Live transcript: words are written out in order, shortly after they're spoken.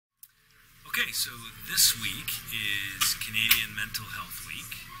Okay, so this week is Canadian Mental Health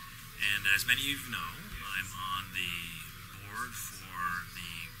Week, and as many of you know, I'm on the board for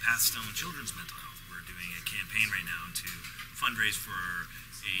the Pathstone Children's Mental Health. We're doing a campaign right now to fundraise for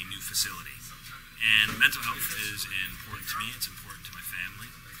a new facility. And mental health is important to me, it's important to my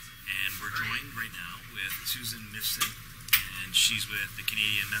family, and we're joined right now with Susan Mifsud, and she's with the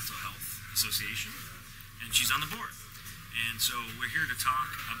Canadian Mental Health Association, and she's on the board. And so we're here to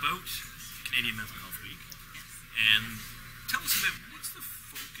talk about Canadian Mental Health Week. And tell us a bit, what's the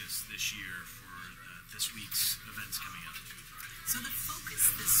focus this year for this week's events coming up? So the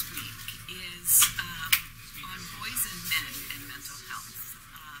focus this week is on boys and men and mental health.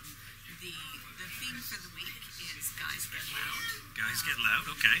 The theme for the week is Guys Get Loud. Guys Get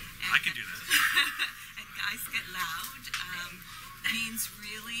Loud? Okay, I can do that. And Guys Get Loud means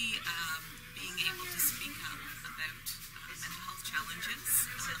really being able to speak up about mental health challenges,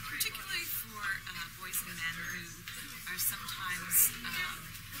 particularly for boys and men who are sometimes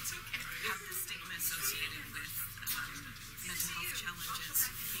have the stigma associated with mental health challenges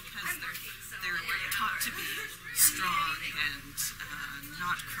because they're taught to be strong and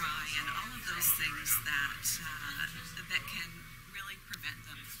not cry and all of those things that can really prevent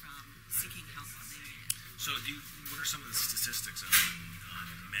them from seeking help when they need it. So what are some of the statistics on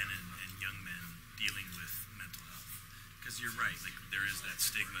men and young men dealing with mental health? Because you're right, like there is that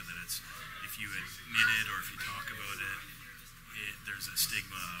stigma that it's, if you admit it or if you talk about it, there's a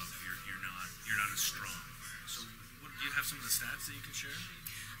stigma of you're not as strong. So do you have some of the stats that you can share?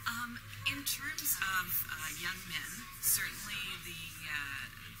 In terms of young men, certainly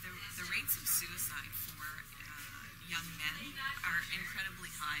the rates of suicide for young men are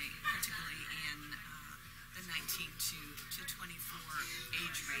incredibly high, particularly in the 19 to 24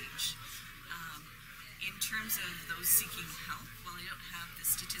 age range. In terms of those seeking help, while I don't have the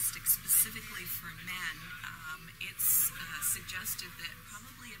statistics specifically for men, it's suggested that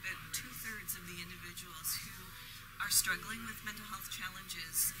probably about 2/3 of the individuals who are struggling with mental health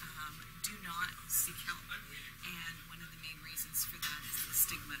challenges do not seek help. And one of the main reasons for that is the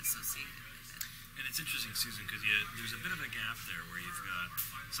stigma associated with it. And it's interesting, Susan, because there's a bit of a gap there where you've got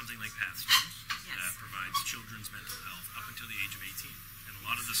something like Pathstones that provides children's mental health up until the age of 18. And a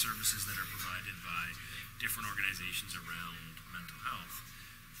lot of the services that are provided by different organizations around mental health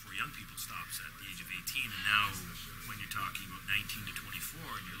for young people stops at the age of 18. And now when you're talking about 19 to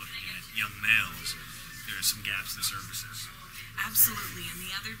 24 and you're looking at young males, there are some gaps in services. Absolutely, and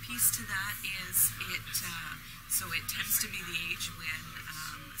the other piece to that is it tends to be the age when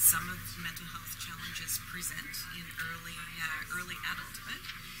some of the mental health challenges present in early adulthood,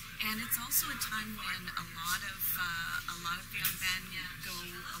 and it's also a time when a lot of young men go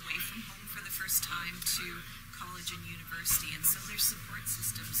away from home for the first time to college and university, and so their support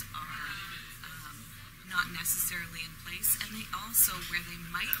systems are not necessarily in place, and they also, where they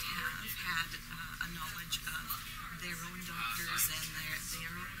might have had a knowledge of their own doctors and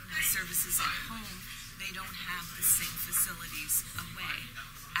their own services at home, they don't have the same facilities away.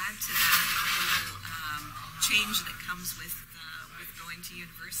 Add to that the whole change that comes with going to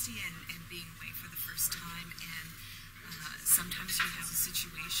university and being away for the first time, and sometimes you have a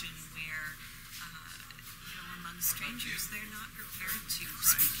situation where among strangers they're not prepared to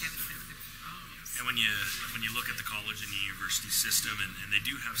speak out about their problems. And when you look at the college and university system, and they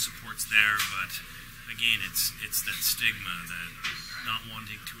do have supports there, but again, it's that stigma, that not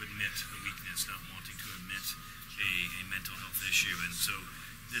wanting to admit a weakness, not wanting to admit a mental health issue. And so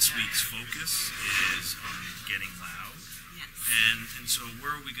this week's focus is on getting loud. Yes. And so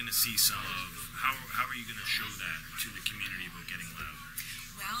where are we going to see some of, how are you going to show that to the community about getting loud?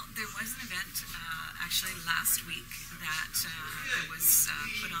 Well, there was an event actually last week that was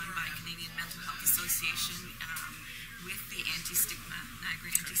put on by Canadian Mental Health Association with the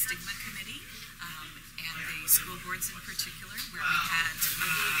Niagara Anti-Stigma Committee and the school boards in particular, where we had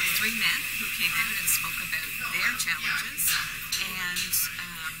 3 men who came in and spoke about their challenges, and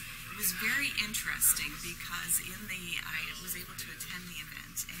it was very interesting because I was able to attend the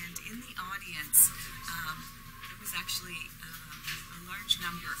event, and in the audience there was actually a large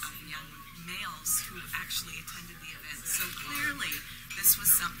number of young males who actually attended the event. So clearly this was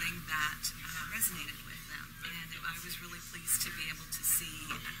something that resonated with them, and I was really pleased to be able to see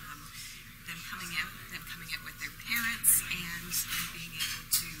them coming out with their parents and being able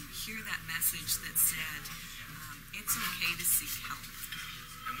to hear that message that said it's okay to seek help.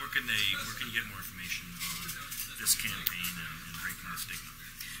 And where can you get more information on this campaign and breaking the stigma?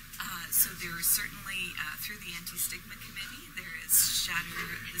 So there is certainly, through the Anti-Stigma Committee, there is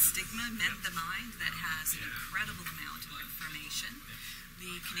Shatter the Stigma, Mend the Mind, that has an incredible amount of information.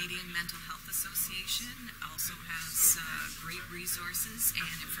 The Canadian Mental Health Association also has great resources and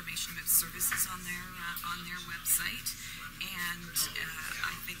information about services on their website, and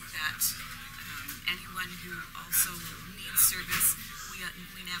I think that anyone who also needs service,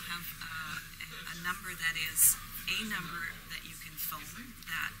 we now have a number that is a number that you can phone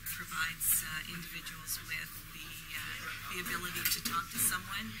that provides individuals with the ability to talk to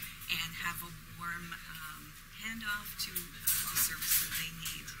someone and have a warm handoff to the service that they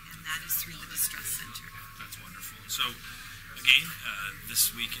need, and that is through the Distress Centre. That's wonderful. So, again, this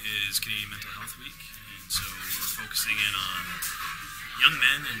week is Canadian Mental Health Week, and so we're focusing in on young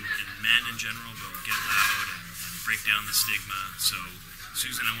men and men in general about get loud and break down the stigma. So,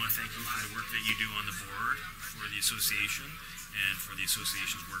 Susan, I want to thank you for the work that you do on the board for the association and for the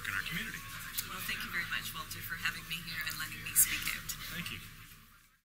association's work in our community. Well, thank you very much, Walter, for having me here and letting me speak out. Thank you.